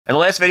In the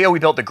last video, we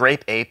built the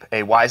Grape Ape,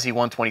 a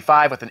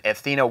YZ144 with an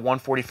Athena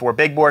 144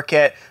 big bore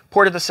kit,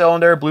 ported the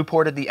cylinder, blue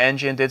ported the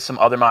engine, did some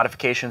other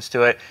modifications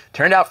to it.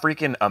 Turned out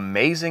freaking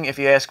amazing if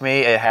you ask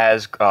me. It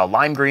has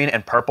lime green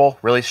and purple,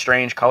 really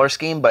strange color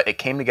scheme, but it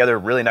came together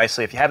really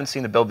nicely. If you haven't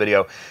seen the build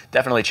video,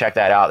 definitely check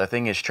that out. The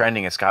thing is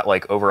trending. It's got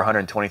like over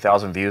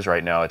 120,000 views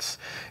right now. It's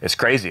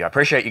crazy. I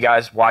appreciate you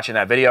guys watching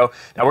that video.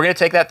 Now we're going to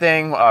take that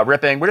thing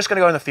ripping. We're just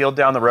going to go in the field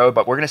down the road,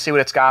 but we're going to see what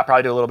it's got,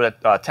 probably do a little bit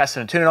of testing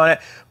and tuning on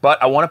it.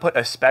 But I want to put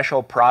a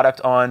special product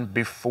on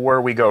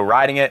before we go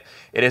riding it.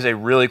 It is a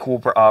really cool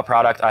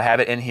product. I have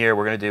it in here.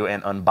 We're going to do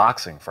an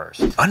unboxing first.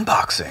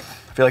 Unboxing.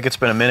 I feel like it's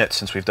been a minute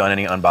since we've done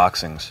any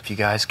unboxings. If you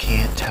guys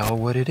can't tell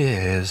what it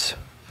is,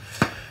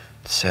 it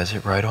says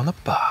it right on the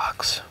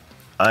box.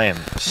 I am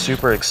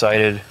super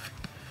excited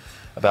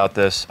about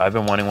this. I've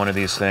been wanting one of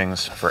these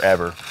things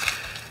forever.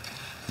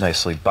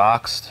 Nicely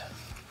boxed.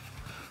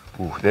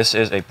 Ooh, this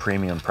is a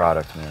premium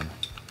product, man.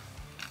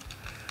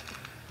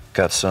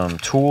 Got some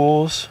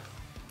tools.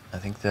 I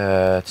think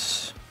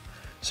that's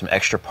some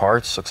extra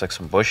parts. Looks like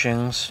some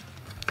bushings.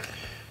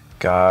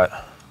 Got,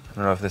 I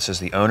don't know if this is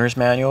the owner's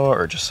manual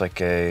or just like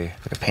a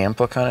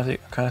pamphlet kind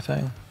of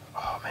thing.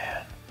 Oh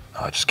man,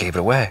 oh, I just gave it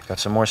away. Got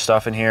some more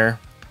stuff in here.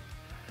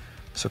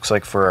 This looks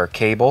like for our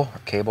cable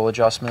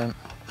adjustment.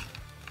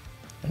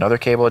 Another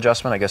cable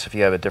adjustment, I guess if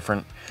you have a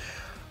different,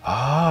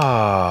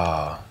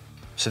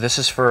 so this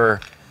is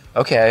for,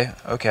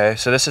 okay.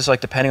 So this is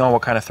like depending on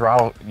what kind of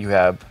throttle you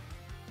have.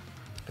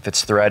 If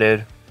it's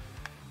threaded,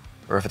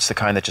 or if it's the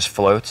kind that just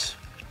floats.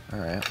 All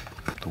right,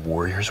 the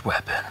warrior's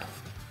weapon.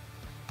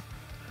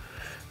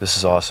 This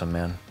is awesome,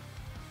 man.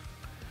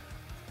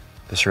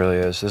 This really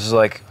is. This is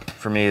like,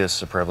 for me, this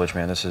is a privilege,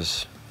 man. This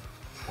is,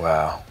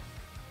 wow.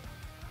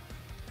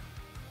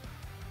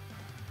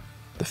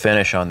 The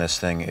finish on this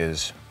thing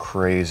is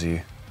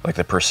crazy. Like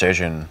the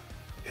precision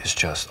is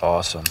just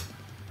awesome.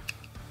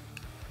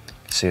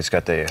 See, it's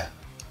got the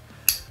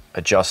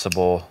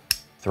adjustable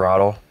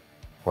throttle.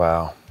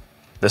 Wow.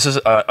 This is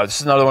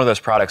another one of those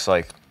products,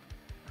 like,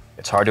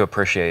 it's hard to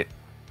appreciate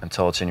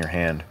until it's in your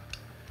hand.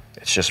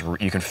 It's just,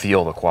 you can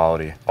feel the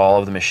quality. All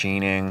of the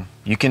machining.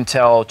 You can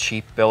tell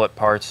cheap billet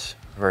parts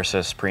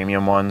versus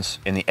premium ones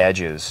in the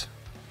edges.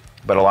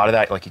 But a lot of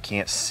that, like, you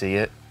can't see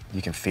it.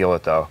 You can feel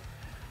it though.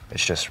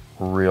 It's just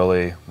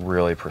really,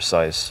 really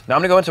precise. Now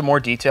I'm gonna go into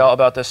more detail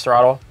about this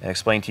throttle and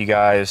explain to you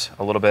guys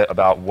a little bit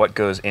about what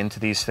goes into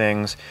these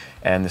things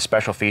and the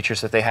special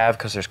features that they have,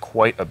 because there's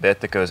quite a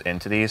bit that goes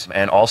into these.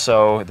 And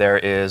also there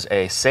is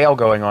a sale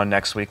going on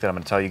next week that I'm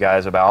gonna tell you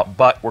guys about,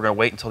 but we're gonna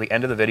wait until the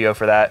end of the video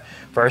for that.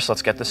 First,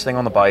 let's get this thing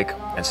on the bike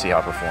and see how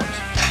it performs.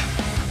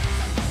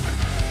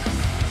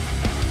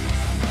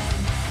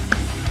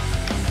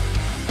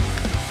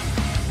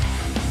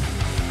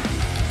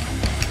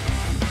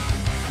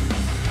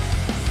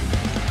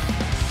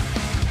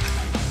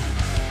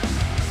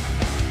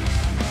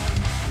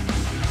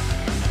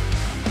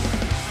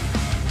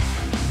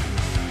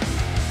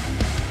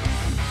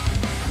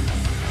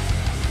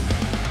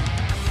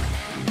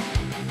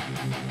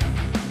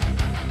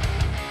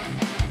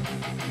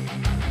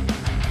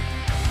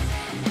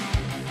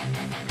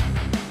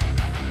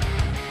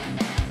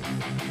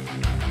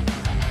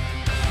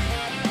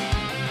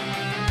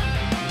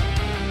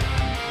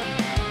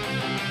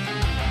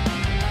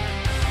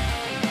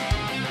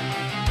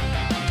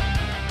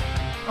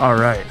 All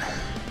right,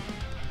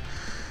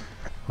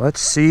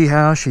 let's see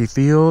how she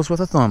feels with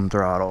a thumb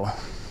throttle.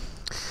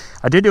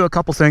 I did do a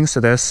couple things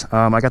to this.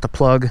 I got the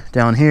plug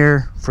down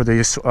here for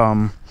the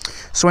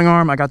swing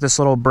arm. I got this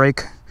little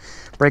brake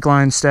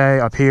line stay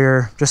up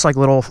here, just like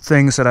little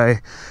things that I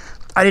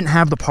didn't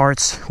have the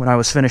parts when I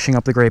was finishing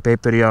up the Grape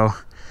Ape video.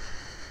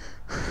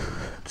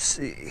 Let's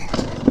see.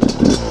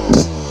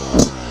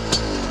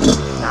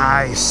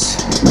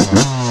 Nice.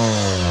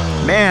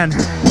 Man,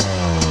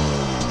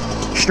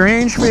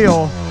 strange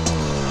feel.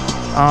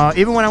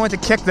 Even when I went to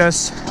kick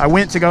this, I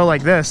went to go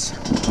like this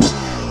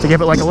to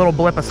give it like a little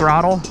blip of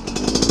throttle.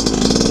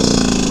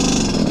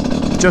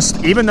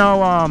 Just even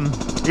though I'm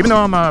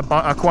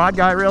a quad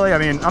guy, really. I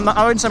mean,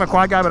 I wouldn't say I'm a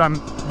quad guy, but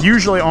I'm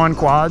usually on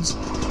quads,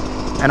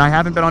 and I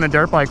haven't been on a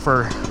dirt bike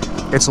for,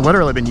 it's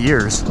literally been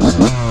years.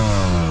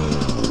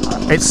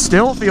 It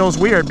still feels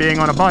weird being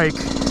on a bike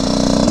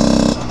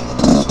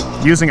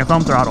using a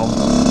thumb throttle.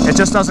 It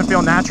just doesn't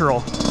feel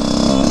natural.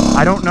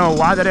 I don't know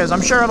why that is.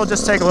 I'm sure it'll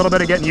just take a little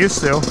bit of getting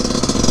used to.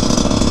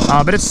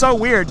 But it's so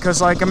weird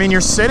because, like, I mean,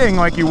 you're sitting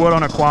like you would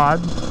on a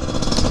quad,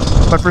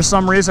 but for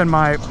some reason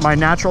my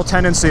natural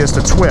tendency is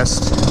to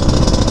twist.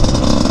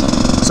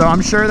 So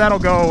I'm sure that'll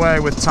go away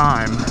with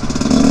time.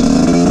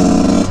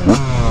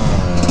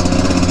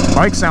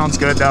 Bike sounds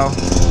good though.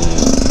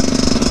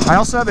 I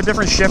also have a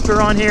different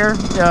shifter on here.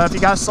 If you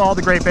guys saw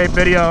the Grape Ape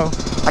video,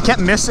 I kept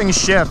missing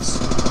shifts.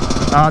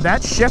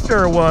 That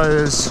shifter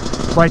was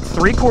like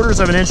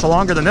 3/4 of an inch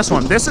longer than this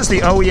one. This is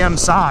the OEM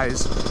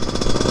size.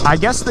 I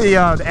guess the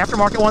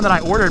aftermarket one that I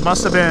ordered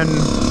must have been,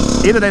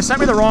 either they sent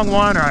me the wrong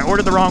one or I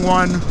ordered the wrong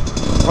one,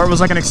 or it was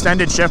like an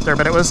extended shifter,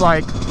 but it was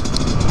like,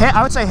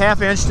 I would say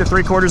 1/2 inch to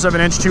 3/4 of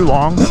an inch too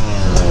long.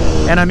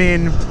 And I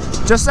mean,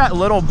 just that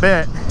little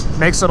bit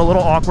makes it a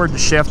little awkward to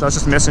shift. I was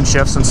just missing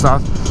shifts and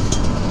stuff.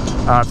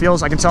 I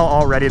can tell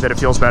already that it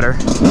feels better.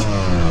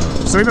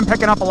 So we've been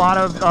picking up a lot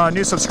of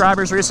new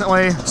subscribers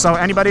recently. So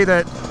anybody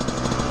that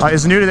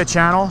is new to the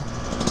channel,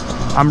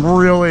 I'm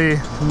really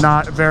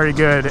not very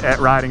good at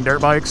riding dirt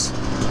bikes.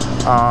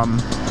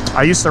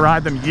 I used to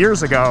ride them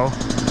years ago,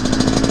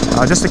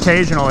 just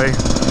occasionally,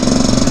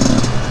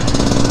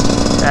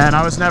 and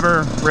I was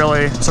never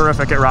really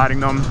terrific at riding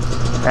them.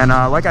 And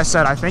like I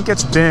said, I think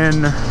it's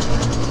been,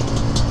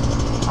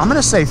 I'm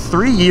gonna say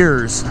 3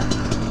 years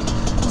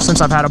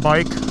since I've had a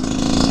bike,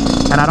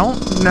 and I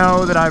don't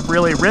know that I've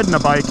really ridden a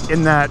bike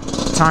in that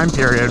time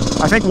period.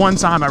 I think one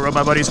time I rode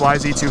my buddy's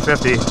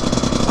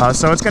YZ144.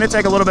 So it's gonna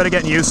take a little bit of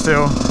getting used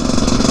to,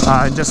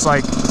 and just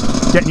like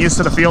getting used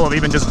to the feel of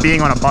even just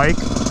being on a bike.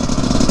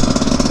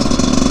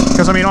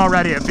 Because I mean,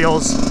 already it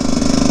feels,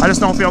 I just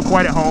don't feel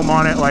quite at home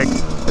on it. Like,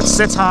 it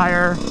sits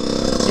higher,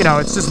 you know,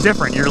 it's just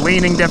different. You're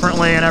leaning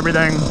differently and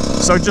everything.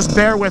 So just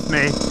bear with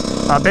me.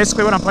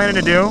 Basically what I'm planning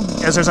to do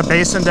is there's a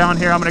basin down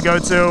here I'm gonna go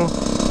to,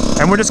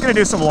 and we're just gonna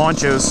do some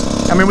launches.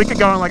 I mean, we could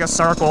go in like a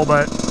circle,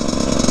 but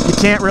you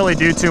can't really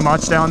do too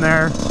much down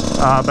there.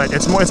 But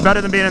it's better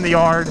than being in the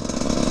yard.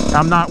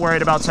 I'm not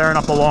worried about tearing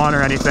up the lawn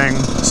or anything.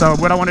 So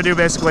what I want to do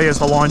basically is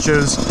the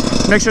launches.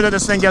 Make sure that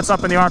this thing gets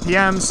up in the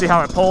RPM, see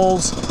how it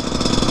pulls,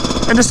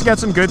 and just to get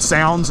some good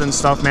sounds and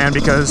stuff, man,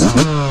 because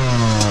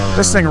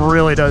this thing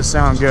really does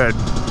sound good.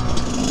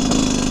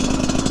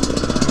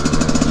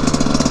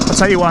 I'll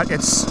tell you what,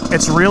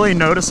 it's really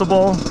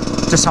noticeable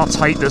just how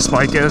tight this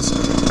bike is.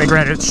 I mean,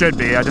 granted, it should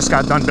be. I just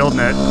got done building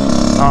it.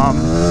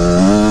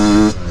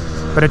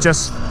 But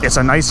it's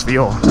a nice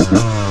feel.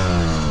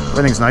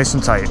 Everything's nice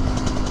and tight.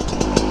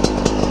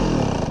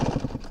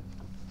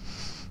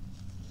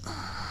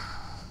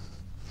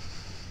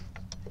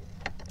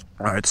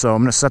 All right, so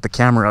I'm gonna set the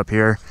camera up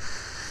here,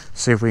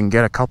 see if we can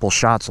get a couple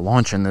shots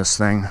launching this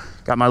thing.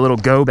 Got my little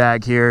go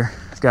bag here.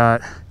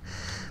 Got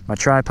my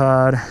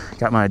tripod,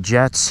 got my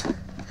jets,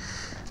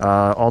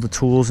 all the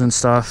tools and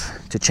stuff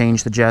to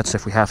change the jets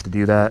if we have to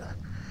do that,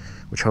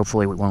 which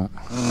hopefully we won't.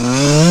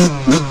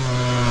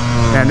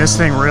 Man, this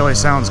thing really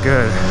sounds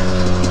good.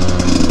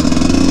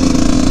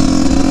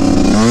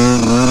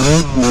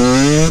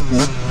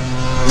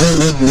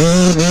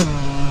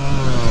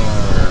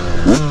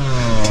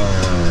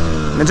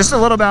 And just a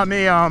little about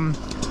me,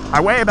 I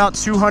weigh about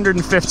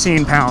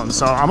 215 pounds,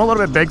 so I'm a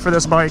little bit big for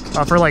this bike.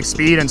 For like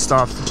speed and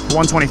stuff,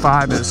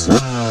 125 is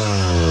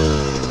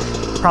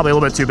probably a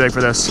little bit too big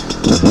for this.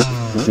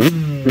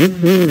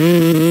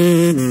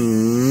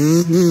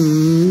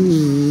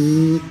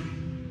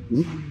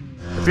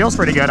 It feels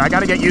pretty good. I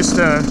gotta get used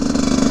to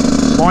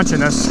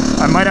launching this.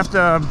 I might have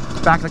to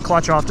back the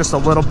clutch off just a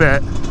little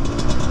bit.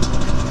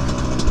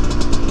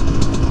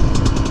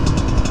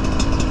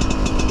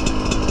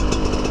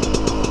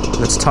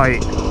 It's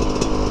tight.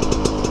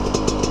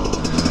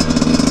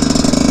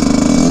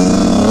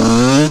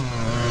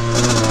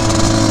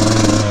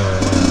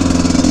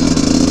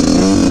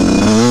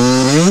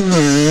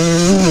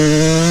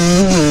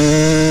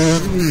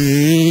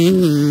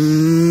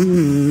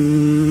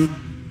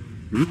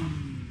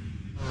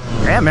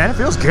 Yeah, man, it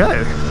feels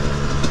good.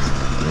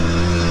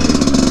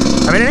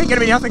 I mean, it ain't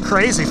gonna be nothing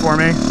crazy for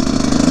me.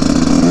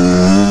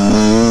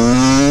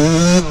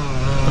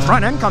 The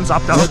front end comes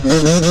up though.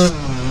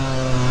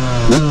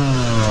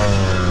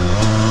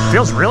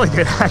 Feels really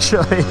good,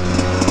 actually.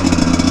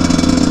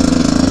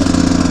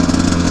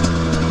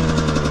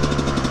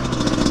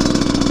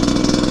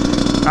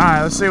 All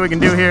right, let's see what we can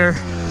do here.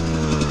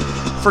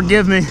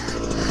 Forgive me,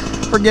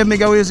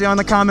 go easy on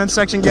the comment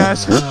section,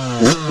 guys.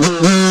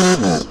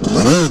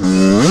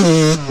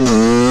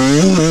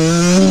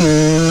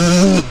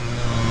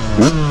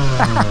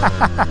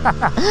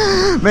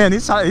 Man,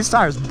 these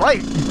tires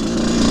bite.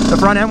 The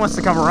front end wants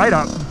to come right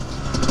up.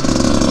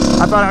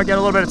 I thought I would get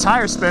a little bit of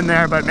tire spin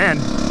there, but man,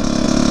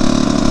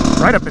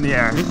 right up in the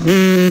air.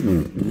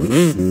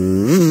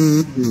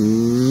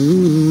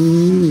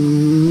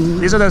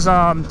 These are those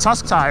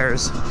Tusk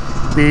tires,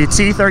 the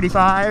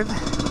T35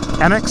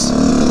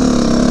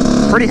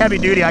 MX. Pretty heavy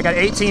duty. I got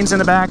 18s in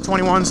the back,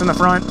 21s in the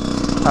front.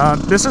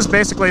 This is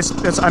basically,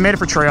 I made it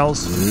for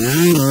trails.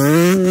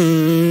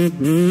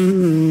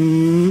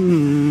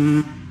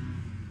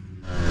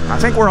 I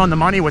think we're on the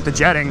money with the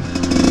jetting.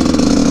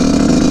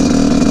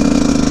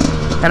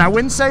 And I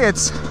wouldn't say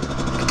it's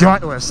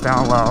gutless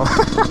down low.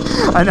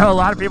 I know a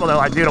lot of people that are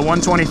like, dude, a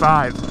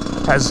 125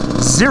 has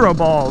 0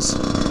 balls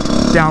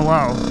down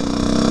low.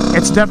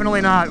 It's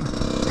definitely not,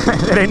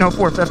 it ain't no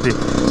 450,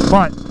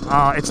 but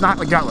it's not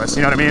like gutless,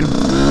 you know what I mean?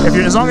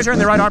 As long as you're in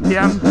the right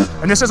RPM,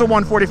 and this is a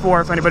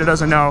 144 if anybody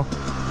doesn't know.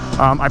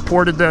 I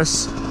ported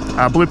this,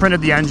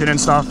 blueprinted the engine and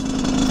stuff.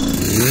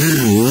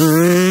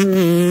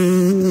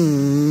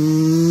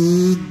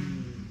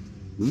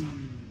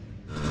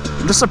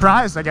 I'm just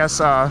surprised, I guess,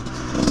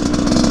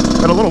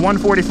 that a little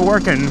 144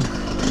 can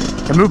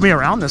move me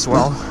around this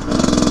well.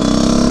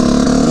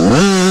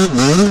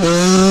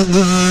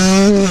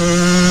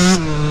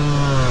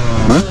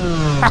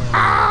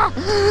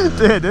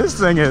 Dude, this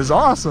thing is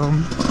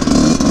awesome.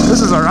 This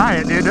is a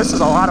riot, dude. This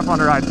is a lot of fun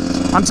to ride.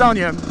 I'm telling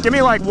you, give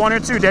me like 1 or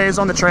 2 days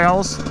on the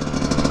trails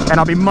and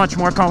I'll be much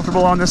more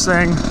comfortable on this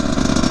thing.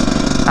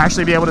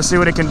 Actually be able to see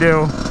what it can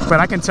do. But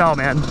I can tell,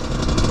 man,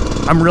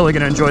 I'm really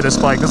gonna enjoy this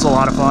bike. This is a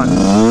lot of fun.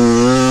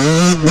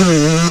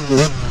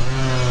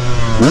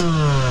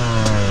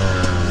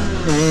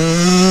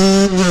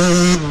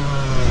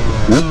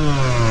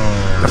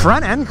 The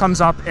front end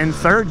comes up in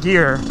 3rd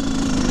gear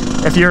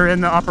if you're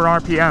in the upper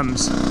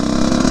RPMs.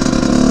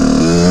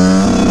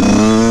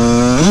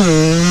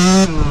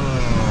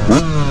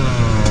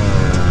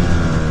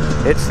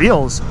 It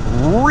feels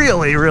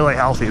really, really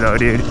healthy though,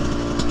 dude.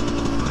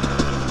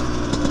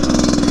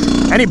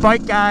 Any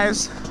bike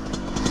guys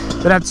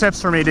that have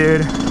tips for me,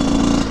 dude,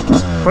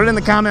 put it in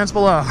the comments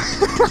below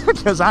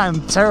because I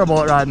am terrible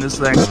at riding this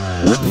thing.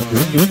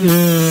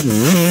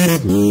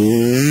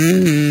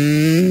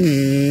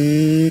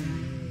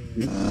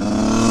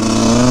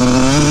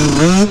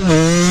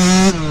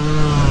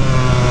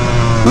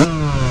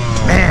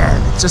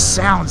 Man, it just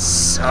sounds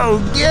so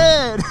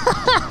good.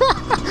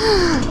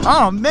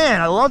 Oh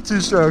man, I love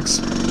 2-strokes.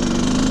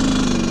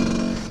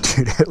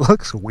 Dude, it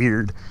looks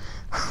weird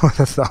with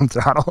a thumb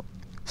throttle.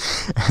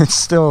 It's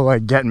still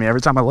like getting me.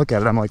 Every time I look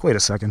at it, I'm like, wait a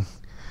second.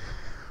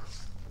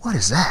 What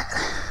is that?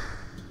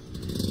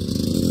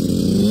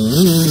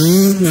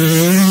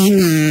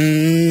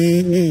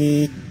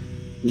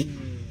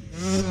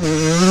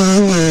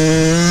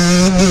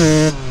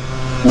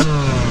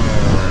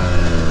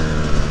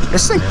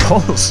 This thing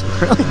pulls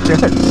really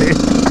good, dude.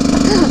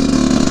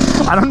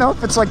 I don't know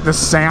if it's like the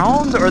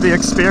sound or the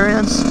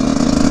experience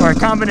or a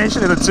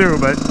combination of the two,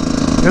 but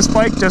this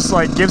bike just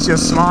like gives you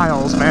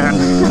smiles, man.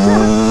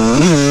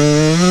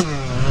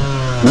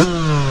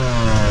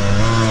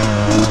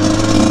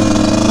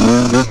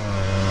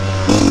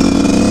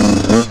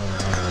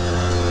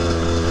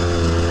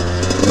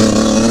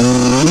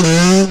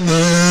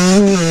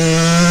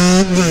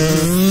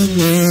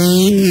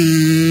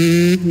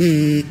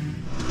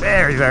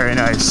 Very, very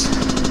nice.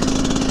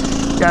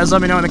 Guys,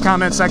 let me know in the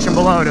comment section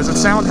below. Does it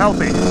sound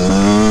healthy?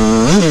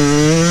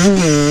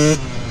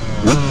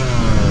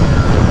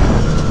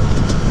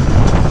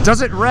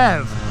 Does it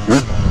rev?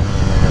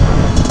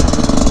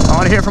 I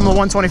want to hear from the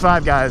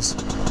 125 guys.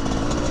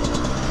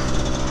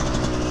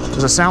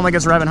 Does it sound like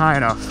it's revving high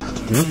enough?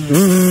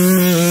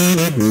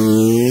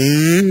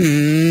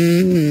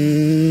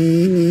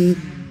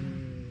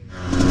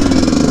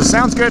 It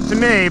sounds good to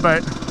me,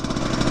 but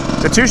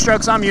the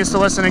 2-strokes I'm used to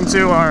listening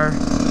to are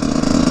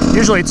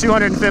usually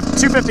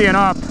 250 and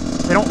up.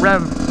 They don't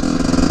rev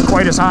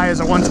quite as high as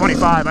a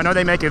 125. I know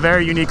they make a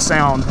very unique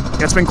sound.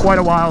 It's been quite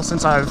a while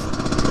since I've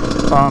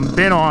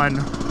been on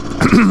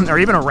or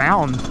even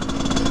around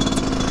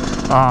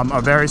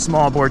a very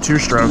small bore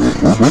 2-stroke.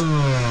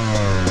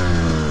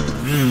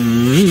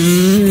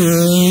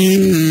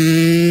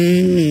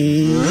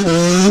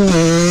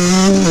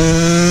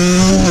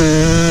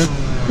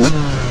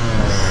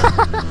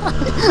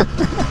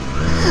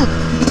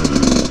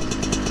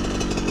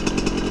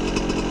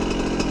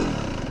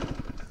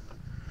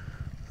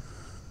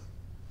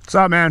 What's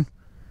up, man?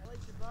 I like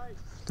your bike.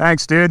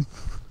 Thanks, dude. I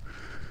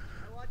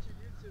watch your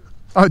YouTube.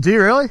 Oh, do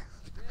you really? Yeah.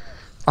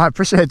 I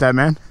appreciate that,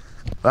 man.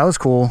 That was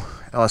cool.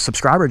 A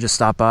subscriber just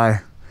stopped by.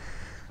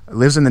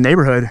 Lives in the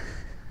neighborhood.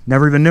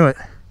 Never even knew it.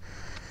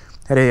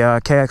 Had a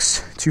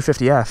KX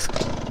 250F.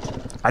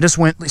 I just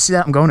went, see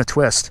that? I'm going to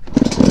twist.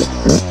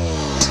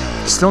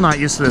 Still not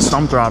used to this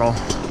thumb throttle.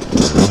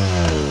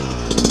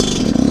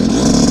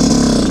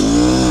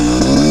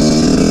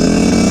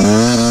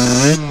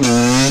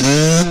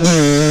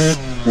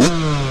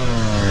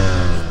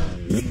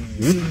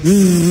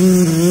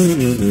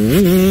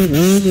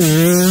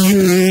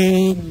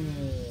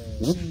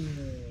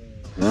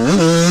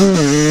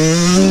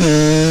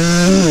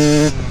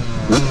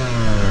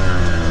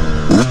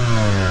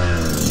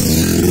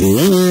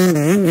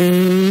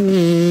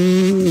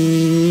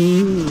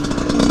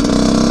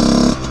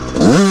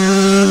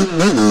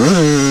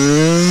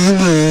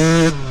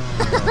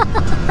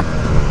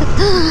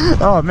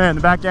 Oh man,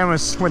 the back end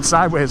went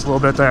sideways a little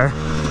bit there.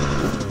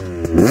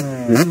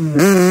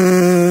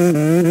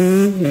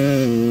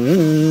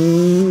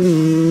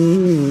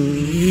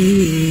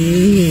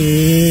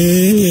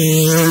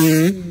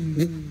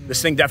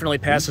 This thing definitely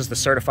passes the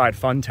certified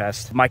fun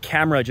test. My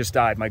camera just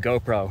died, my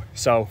GoPro,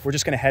 so we're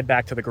just gonna head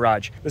back to the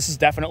garage. This is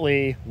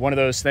definitely one of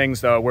those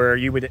things though where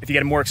you would, if you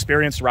get a more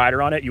experienced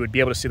rider on it, you would be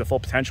able to see the full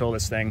potential of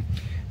this thing.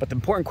 But the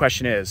important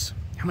question is,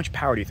 how much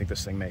power do you think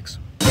this thing makes?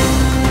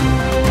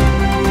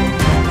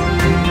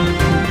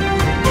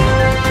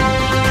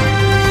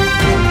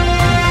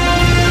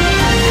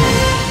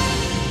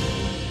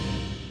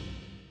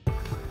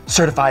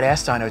 Certified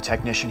ass dyno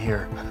technician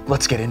here.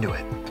 Let's get into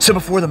it. So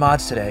before the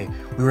mods today,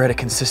 we were at a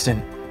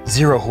consistent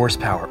 0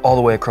 horsepower all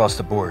the way across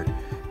the board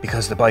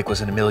because the bike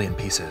was in a million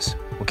pieces.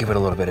 We'll give it a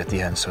little bit at the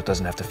end so it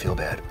doesn't have to feel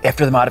bad.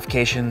 After the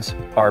modifications,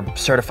 our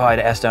certified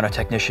ass dyno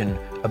technician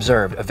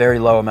observed a very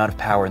low amount of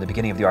power in the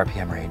beginning of the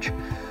RPM range.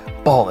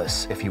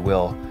 Ballless, if you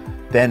will.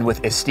 then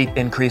with a steep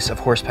increase of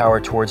horsepower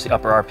towards the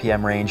upper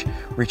RPM range,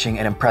 reaching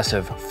an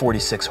impressive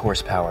 46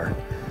 horsepower.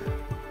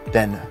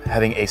 Then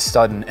having a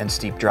sudden and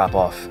steep drop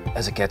off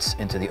as it gets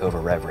into the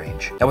over rev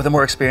range. Now with a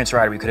more experienced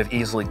rider, we could have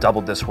easily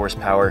doubled this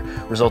horsepower,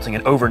 resulting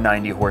in over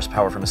 90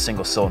 horsepower from a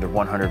single cylinder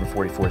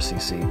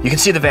 144cc. You can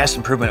see the vast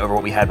improvement over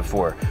what we had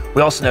before.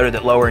 We also noted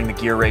that lowering the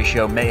gear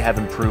ratio may have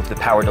improved the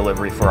power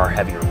delivery for our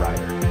heavier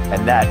rider.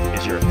 And that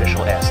is your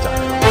official ass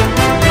dyno.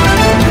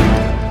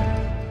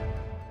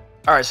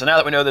 All right, so now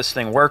that we know this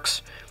thing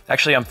works,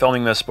 actually I'm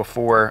filming this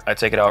before I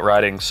take it out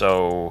riding,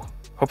 so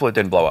hopefully it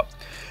didn't blow up.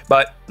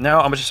 But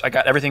now I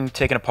got everything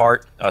taken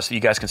apart so you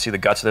guys can see the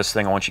guts of this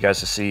thing. I want you guys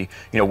to see,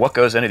 what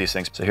goes into these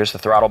things. So here's the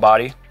throttle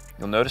body.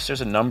 You'll notice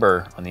there's a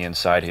number on the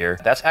inside here.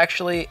 That's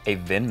actually a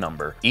VIN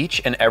number.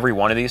 Each and every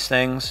one of these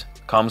things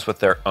comes with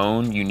their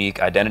own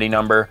unique identity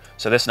number.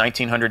 So this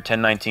 1900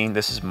 1019,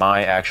 this is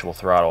my actual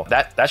throttle.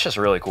 That's just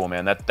really cool,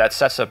 man. That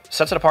sets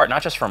it apart,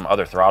 not just from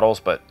other throttles,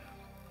 but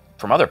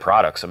from other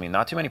products. I mean,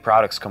 not too many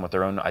products come with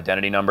their own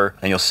identity number.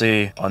 And you'll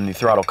see on the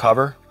throttle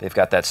cover, they've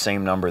got that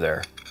same number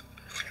there.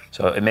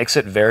 So it makes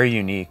it very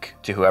unique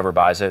to whoever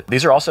buys it.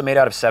 These are also made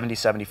out of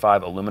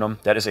 7075 aluminum.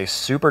 That is a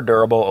super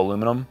durable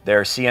aluminum.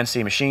 They're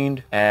CNC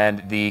machined,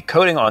 and the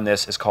coating on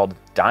this is called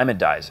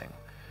diamondizing.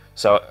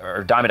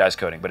 Or diamondized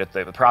coating, but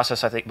the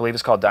process I believe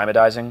is called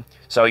diamondizing.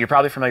 So you're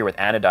probably familiar with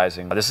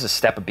anodizing. This is a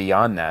step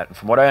beyond that.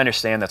 From what I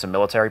understand, that's a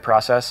military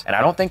process, and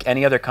I don't think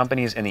any other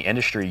companies in the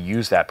industry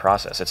use that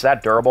process. It's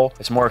that durable.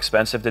 It's more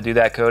expensive to do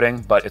that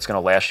coating, but it's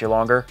gonna last you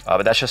longer.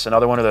 But that's just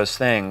another one of those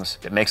things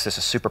that makes this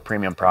a super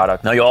premium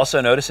product. Now you'll also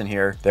notice in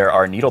here, there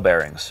are needle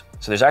bearings.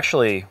 So there's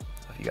actually,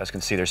 if you guys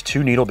can see, there's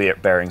 2 needle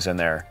bearings in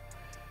there.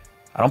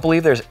 I don't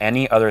believe there's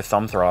any other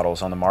thumb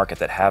throttles on the market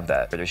that have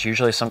that. There's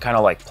usually some kind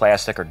of like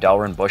plastic or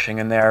Delrin bushing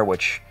in there,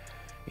 which,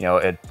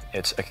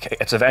 it's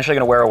eventually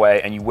gonna wear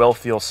away, and you will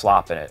feel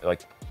slop in it,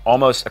 like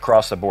almost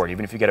across the board.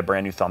 Even if you get a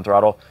brand new thumb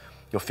throttle,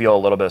 you'll feel a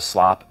little bit of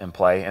slop and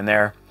play in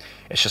there.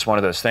 It's just one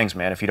of those things,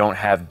 man. If you don't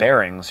have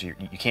bearings, you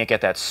can't get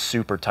that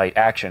super tight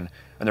action.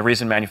 And the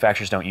reason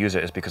manufacturers don't use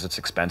it is because it's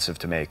expensive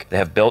to make. They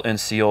have built-in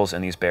seals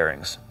in these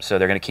bearings. So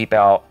they're gonna keep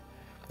out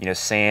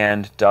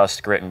sand,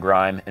 dust, grit, and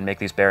grime, and make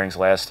these bearings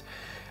last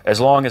as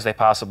long as they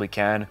possibly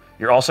can.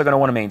 You're also going to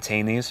want to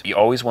maintain these. You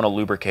always want to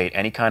lubricate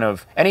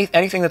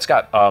anything that's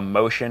got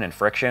motion and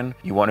friction.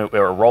 You want to,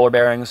 or roller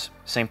bearings,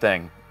 same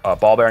thing.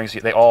 Ball bearings,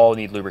 they all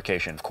need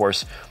lubrication. Of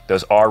course,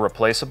 those are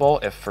replaceable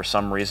if for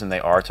some reason they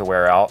are to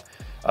wear out.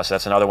 So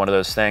that's another one of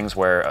those things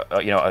where,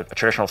 a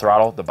traditional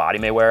throttle, the body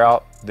may wear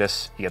out. You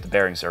get the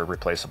bearings that are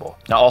replaceable.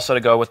 Now also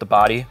to go with the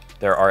body,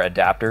 there are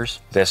adapters.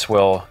 This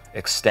will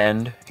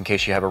extend in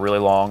case you have a really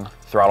long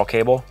throttle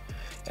cable.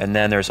 And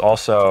then there's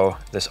also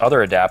this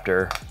other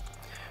adapter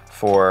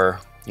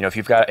for, if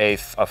you've got a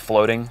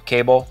floating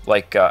cable,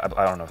 like, I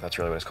don't know if that's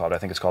really what it's called. I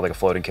think it's called like a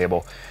floating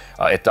cable.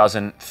 It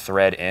doesn't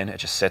thread in, it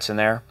just sits in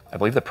there. I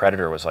believe the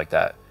Predator was like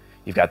that.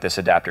 You've got this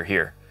adapter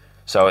here.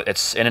 So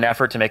it's in an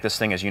effort to make this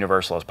thing as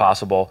universal as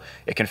possible.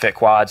 It can fit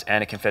quads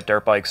and it can fit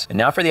dirt bikes. And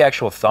now for the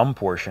actual thumb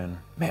portion,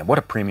 man, what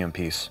a premium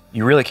piece.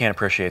 You really can't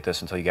appreciate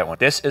this until you get one.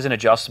 This is an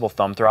adjustable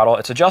thumb throttle.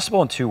 It's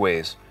adjustable in 2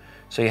 ways.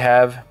 So you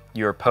have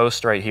your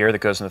post right here that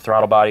goes in the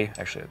throttle body.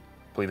 Actually,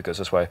 I believe it goes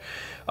this way.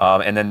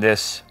 And then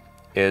this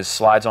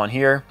slides on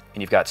here,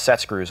 and you've got set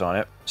screws on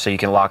it. So you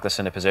can lock this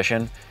into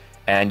position,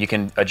 and you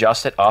can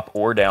adjust it up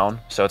or down.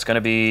 So it's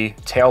gonna be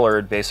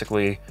tailored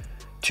basically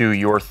to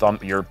your thumb,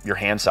 your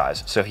hand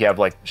size. So if you have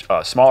like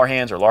smaller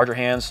hands or larger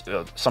hands,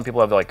 some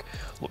people have like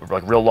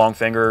real long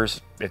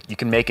fingers. You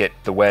can make it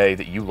the way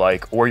that you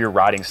like, or your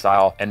riding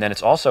style. And then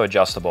it's also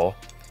adjustable.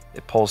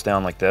 It pulls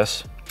down like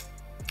this,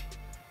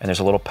 and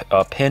there's a little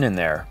pin in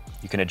there.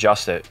 You can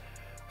adjust it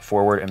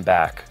forward and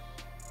back.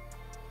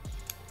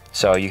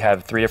 So you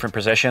have 3 different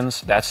positions.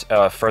 That's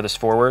furthest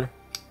forward,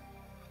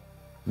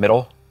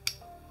 middle,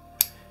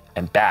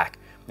 and back.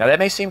 Now that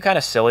may seem kind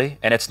of silly,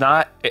 and it's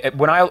not.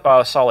 When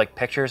I saw like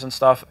pictures and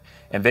stuff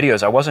and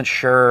videos, I wasn't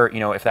sure,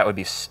 if that would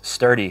be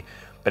sturdy,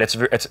 but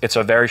it's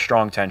a very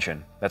strong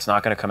tension. That's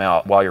not going to come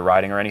out while you're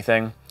riding or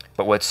anything.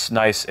 But what's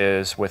nice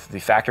is with the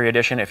factory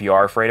edition, if you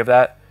are afraid of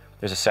that,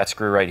 there's a set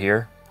screw right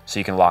here, so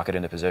you can lock it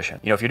into position.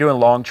 If you're doing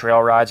long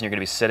trail rides and you're going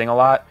to be sitting a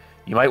lot,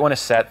 you might want to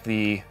set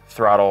the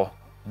throttle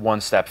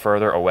 1 step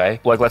further away.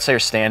 Like let's say you're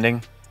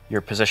standing,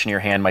 your position of your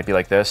hand might be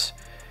like this,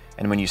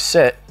 and when you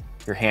sit,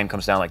 your hand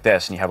comes down like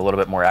this, and you have a little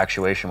bit more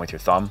actuation with your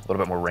thumb, a little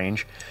bit more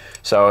range.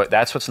 So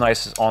that's what's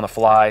nice is on the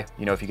fly.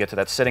 If you get to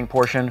that sitting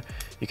portion,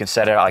 you can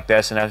set it out like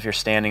this, and if you're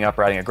standing up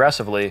riding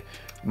aggressively, you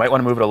might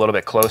want to move it a little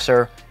bit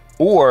closer.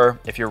 Or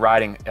if you're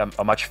riding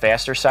a much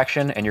faster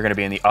section and you're going to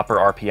be in the upper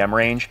RPM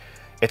range,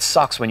 it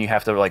sucks when you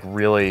have to like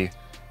really,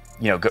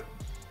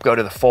 go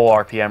to the full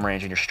RPM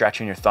range and you're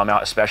stretching your thumb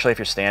out, especially if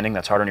you're standing.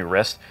 That's hard on your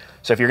wrist.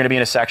 So if you're going to be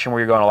in a section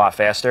where you're going a lot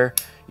faster,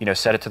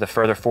 set it to the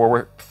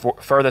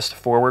furthest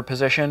forward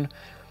position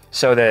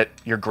so that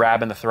you're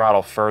grabbing the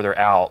throttle further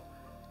out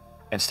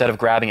instead of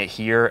grabbing it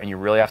here and you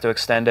really have to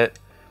extend it.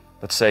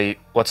 Let's say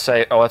we'll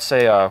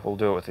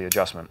do it with the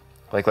adjustment.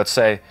 Like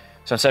so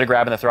instead of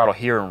grabbing the throttle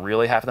here and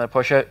really having to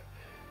push it,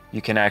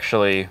 you can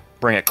actually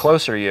bring it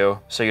closer to you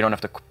so you don't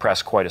have to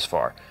press quite as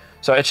far.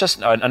 So it's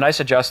just a nice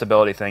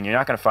adjustability thing. You're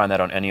not going to find that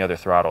on any other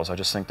throttles. I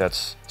just think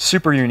that's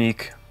super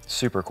unique,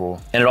 super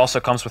cool. And it also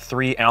comes with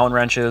 3 Allen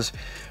wrenches.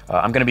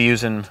 I'm going to be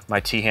using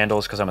my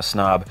T-handles because I'm a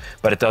snob,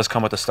 but it does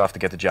come with the stuff to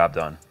get the job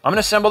done. I'm going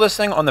to assemble this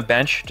thing on the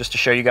bench just to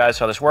show you guys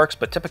how this works,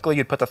 but typically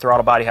you'd put the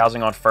throttle body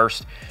housing on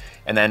first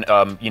and then,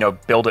 you know,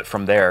 build it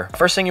from there.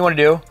 First thing you want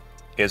to do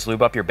is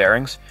lube up your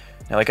bearings.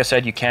 Now, like I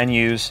said, you can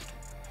use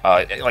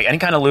like any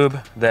kind of lube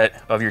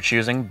that of your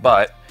choosing,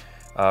 but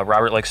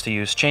Robert likes to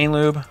use chain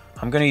lube.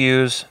 I'm going to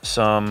use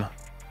some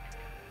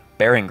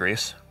bearing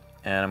grease,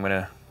 and I'm going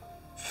to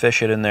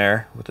fish it in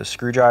there with a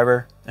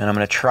screwdriver, and I'm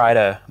going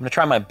to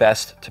try my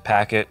best to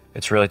pack it.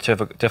 It's really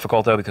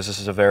difficult though because this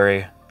is a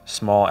very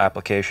small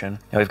application.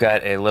 Now we've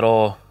got a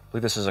little, I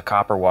believe this is a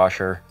copper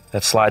washer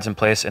that slides in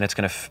place, and it's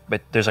going to,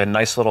 but there's a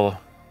nice little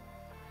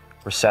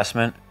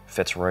recessment,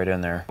 fits right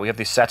in there. We have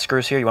these set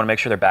screws here. You want to make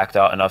sure they're backed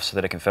out enough so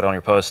that it can fit on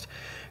your post,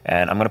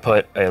 and I'm going to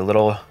put a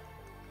little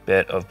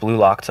bit of blue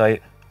Loctite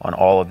on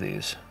all of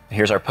these.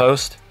 Here's our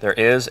post. There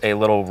is a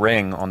little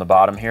ring on the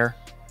bottom here.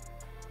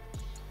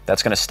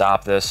 That's going to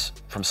stop this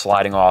from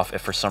sliding off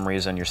if for some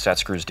reason your set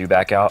screws do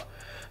back out.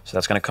 So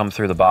that's going to come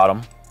through the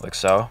bottom like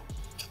so.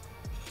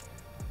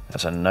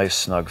 That's a nice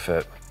snug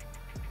fit.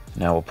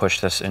 Now we'll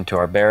push this into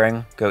our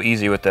bearing. Go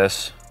easy with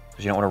this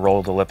because you don't want to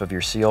roll the lip of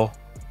your seal.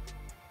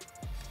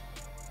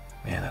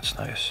 Man, that's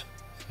nice.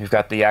 You've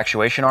got the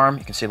actuation arm.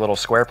 You can see a little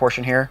square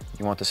portion here.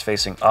 You want this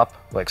facing up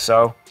like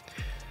so.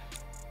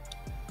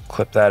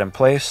 Clip that in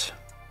place.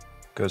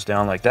 Goes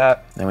down like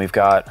that. Then we've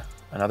got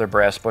another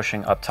brass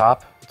bushing up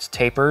top. It's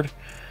tapered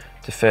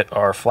to fit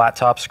our flat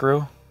top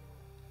screw.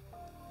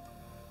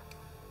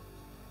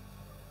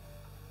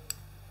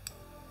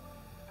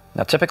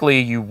 Now typically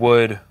you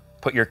would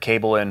put your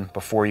cable in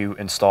before you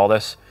install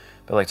this,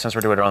 but like since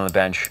we're doing it on the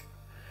bench,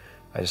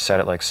 I just set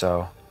it like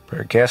so. Put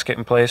our gasket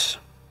in place.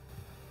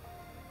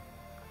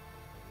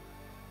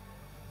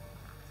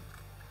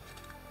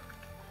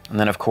 And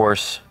then of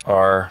course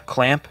our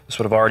clamp. This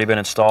would have already been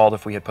installed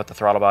if we had put the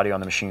throttle body on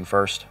the machine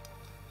first.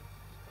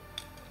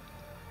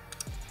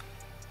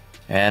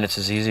 And it's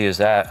as easy as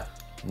that.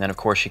 And then of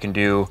course you can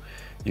do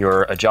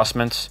your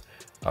adjustments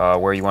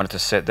where you want it to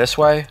sit this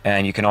way.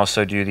 And you can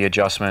also do the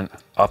adjustment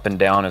up and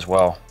down as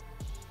well.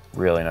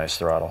 Really nice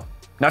throttle.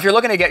 Now, if you're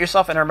looking to get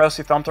yourself an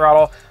Hermosi thumb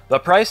throttle, the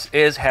price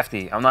is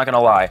hefty, I'm not gonna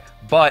lie.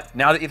 But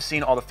now that you've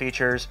seen all the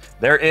features,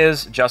 there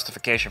is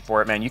justification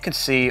for it, man. You can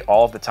see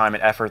all of the time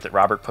and effort that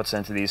Robert puts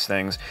into these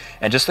things,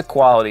 and just the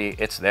quality,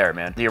 it's there,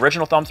 man. The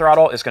original thumb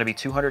throttle is gonna be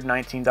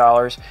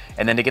 $219,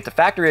 and then to get the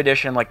factory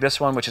edition like this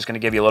one, which is gonna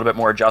give you a little bit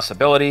more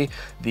adjustability,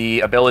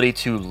 the ability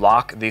to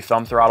lock the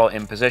thumb throttle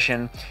in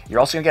position, you're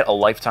also gonna get a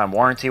lifetime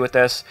warranty with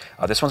this.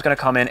 This one's gonna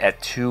come in at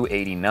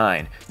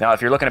 $289. Now,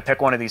 if you're looking to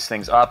pick one of these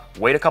things up,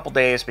 wait a couple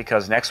days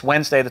because next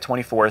Wednesday, the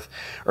 24th,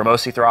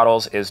 Hermosi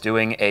Throttles is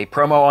doing a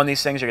promo on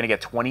these things. You're going to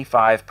get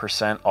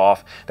 25%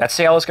 off. That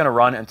sale is going to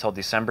run until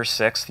December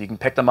 6th. You can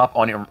pick them up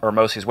on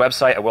Hermosi's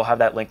website. I will have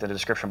that linked in the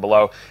description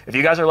below. If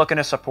you guys are looking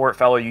to support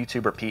fellow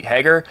YouTuber Pete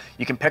Hager,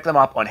 you can pick them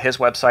up on his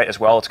website as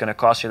well. It's going to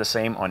cost you the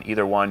same on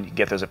either one. You can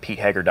get those at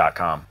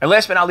petehager.com. And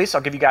last but not least,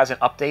 I'll give you guys an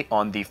update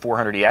on the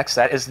 400EX.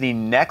 That is the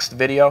next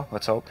video,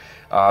 let's hope,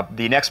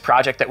 the next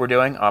project that we're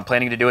doing. I'm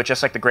planning to do it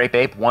just like the Grape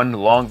Ape, one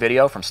long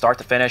video from start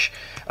to finish.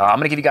 I'm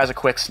going to give you guys a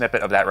quick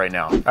snippet of that right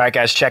now. All right,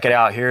 guys, check it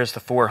out. Here's the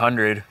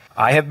 400.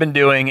 I have been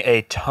doing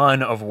a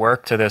ton of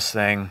work to this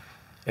thing.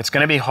 It's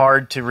going to be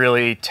hard to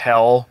really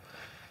tell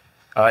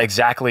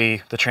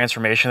exactly the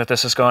transformation that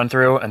this has gone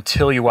through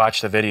until you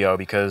watch the video,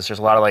 because there's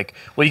a lot of like,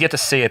 well, you get to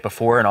see it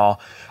before and all.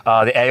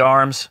 The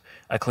A-arms,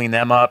 I cleaned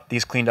them up.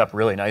 These cleaned up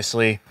really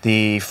nicely.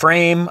 The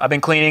frame, I've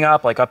been cleaning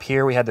up. Like up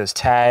here, we had those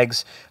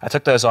tags. I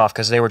took those off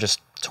because they were just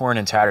torn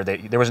and tattered.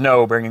 There was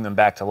no bringing them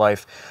back to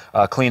life.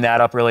 Cleaned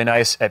that up really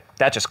nice.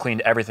 That just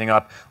cleaned everything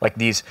up. Like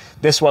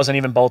this wasn't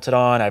even bolted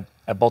on.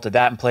 I bolted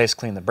that in place,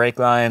 cleaned the brake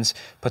lines,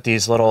 put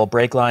these little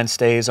brake line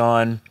stays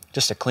on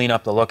just to clean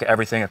up the look of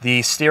everything.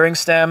 The steering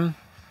stem,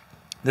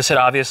 this had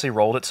obviously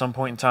rolled at some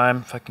point in time.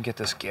 If I can get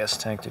this gas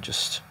tank to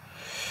just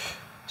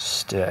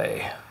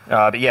stay.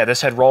 But yeah,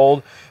 this had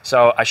rolled.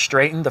 So I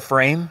straightened the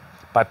frame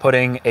by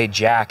putting a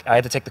jack. I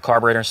had to take the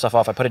carburetor and stuff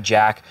off. I put a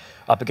jack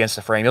up against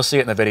the frame. You'll see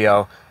it in the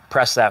video.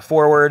 Press that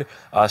forward.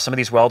 Some of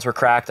these welds were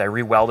cracked. I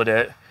re-welded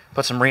it.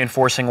 Put some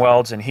reinforcing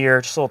welds in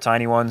here, just little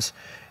tiny ones,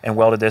 and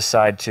welded this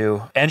side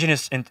too. Engine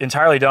is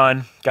entirely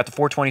done. Got the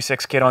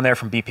 426 kit on there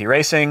from BP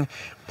Racing.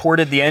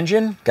 Ported the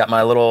engine. Got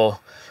my little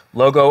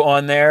logo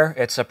on there.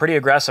 It's a pretty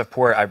aggressive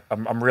port.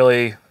 I'm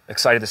really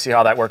excited to see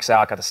how that works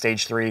out. Got the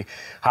stage 3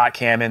 hot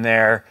cam in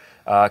there.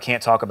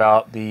 Can't talk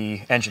about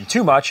the engine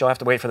too much. You'll have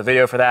to wait for the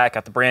video for that.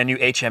 Got the brand new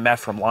HMF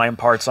from Lion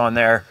Parts on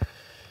there.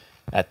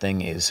 That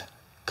thing is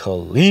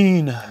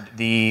clean.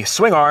 The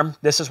swing arm,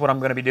 this is what I'm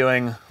going to be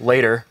doing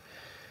later.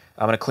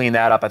 I'm going to clean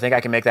that up. I think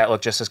I can make that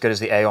look just as good as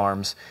the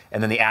A-arms.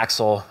 And then the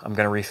axle, I'm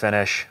going to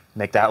refinish,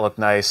 make that look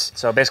nice.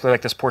 So basically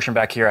like this portion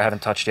back here, I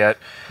haven't touched yet.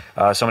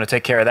 So I'm going to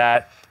take care of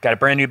that. Got a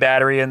brand new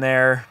battery in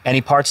there. Any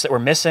parts that were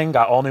missing,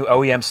 got all new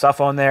OEM stuff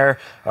on there.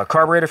 A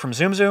carburetor from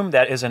Zoom Zoom,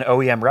 that is an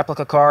OEM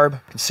replica carb. You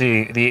can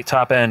see the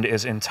top end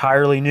is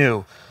entirely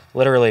new,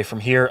 literally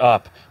from here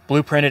up.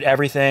 Blueprinted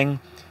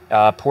everything,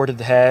 ported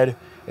the head.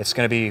 It's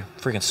gonna be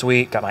freaking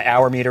sweet. Got my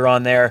hour meter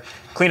on there.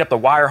 Cleaned up the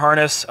wire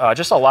harness.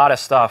 Just a lot of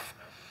stuff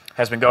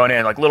has been going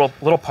in, like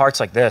little parts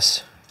like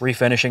this.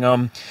 Refinishing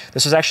them.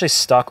 This was actually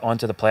stuck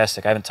onto the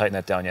plastic. I haven't tightened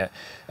that down yet.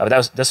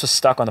 But this was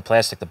stuck on the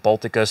plastic. The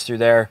bolt that goes through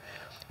there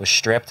was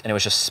stripped and it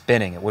was just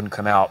spinning. It wouldn't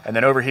come out. And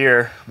then over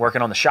here,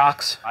 working on the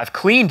shocks. I've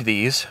cleaned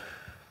these.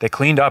 They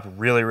cleaned up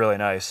really, really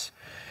nice.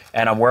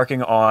 And I'm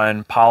working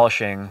on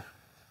polishing,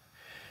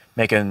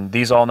 making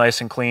these all nice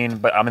and clean,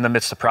 but I'm in the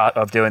midst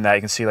of doing that.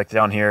 You can see like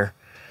down here,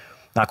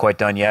 not quite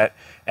done yet.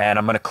 And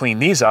I'm gonna clean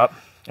these up.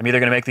 I'm either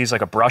gonna make these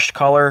like a brushed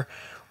color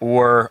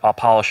or I'll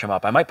polish them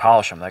up. I might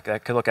polish them.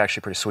 That could look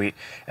actually pretty sweet.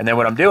 And then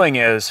what I'm doing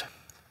is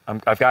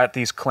I've got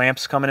these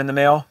clamps coming in the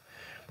mail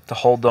to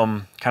hold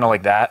them kind of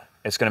like that.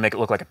 It's going to make it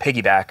look like a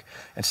piggyback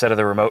instead of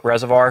the remote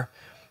reservoir.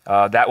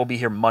 That will be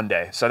here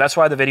Monday. So that's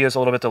why the video is a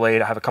little bit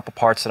delayed. I have a couple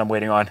parts that I'm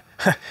waiting on.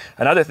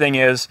 Another thing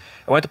is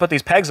I went to put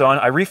these pegs on.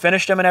 I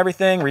refinished them and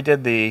everything.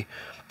 Redid the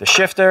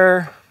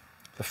shifter,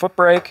 the foot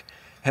brake.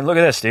 And look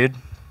at this, dude.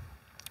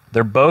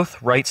 They're both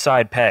right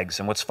side pegs.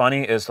 And what's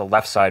funny is the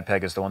left side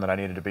peg is the one that I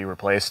needed to be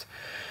replaced.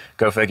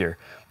 Go figure.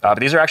 But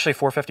these are actually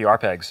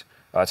 450R pegs.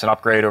 It's an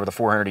upgrade over the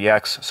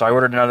 400EX. So I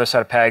ordered another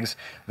set of pegs.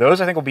 Those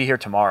I think will be here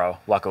tomorrow,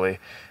 luckily.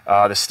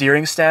 The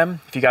steering stem,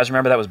 if you guys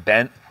remember, that was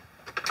bent.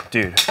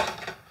 Dude,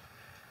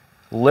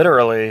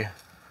 literally,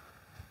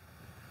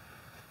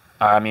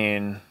 I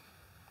mean,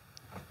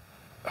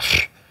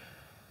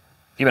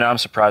 even I'm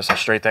surprised how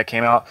straight that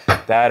came out.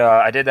 That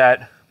I did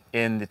that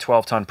in the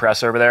 12-ton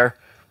press over there.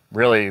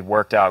 Really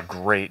worked out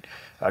great.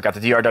 I got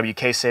the DRW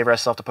case saver I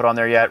still have to put on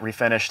there yet.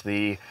 Refinished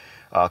the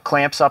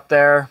clamps up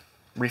there.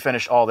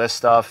 Refinished all this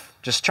stuff.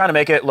 Just trying to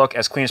make it look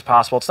as clean as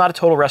possible. It's not a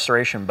total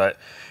restoration, but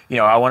you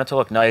know, I want it to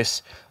look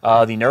nice.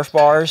 The Nerf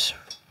bars,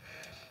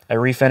 I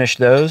refinished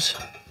those.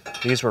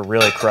 These were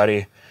really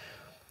cruddy.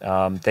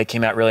 They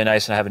came out really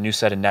nice, and I have a new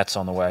set of nets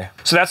on the way.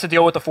 So that's the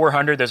deal with the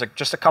 400. There's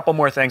just a couple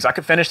more things. I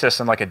could finish this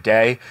in like a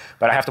day,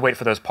 but I have to wait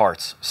for those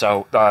parts.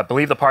 So I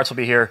believe the parts will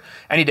be here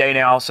any day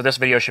now, so this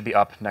video should be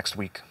up next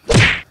week.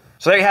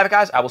 So there you have it,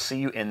 guys. I will see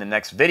you in the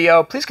next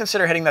video. Please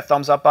consider hitting that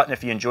thumbs up button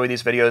if you enjoy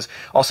these videos.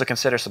 Also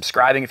consider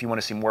subscribing if you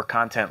want to see more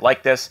content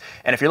like this.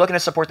 And if you're looking to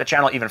support the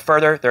channel even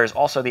further, there is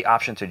also the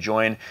option to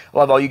join.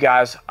 Love all you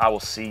guys. I will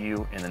see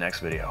you in the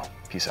next video.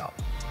 Peace out.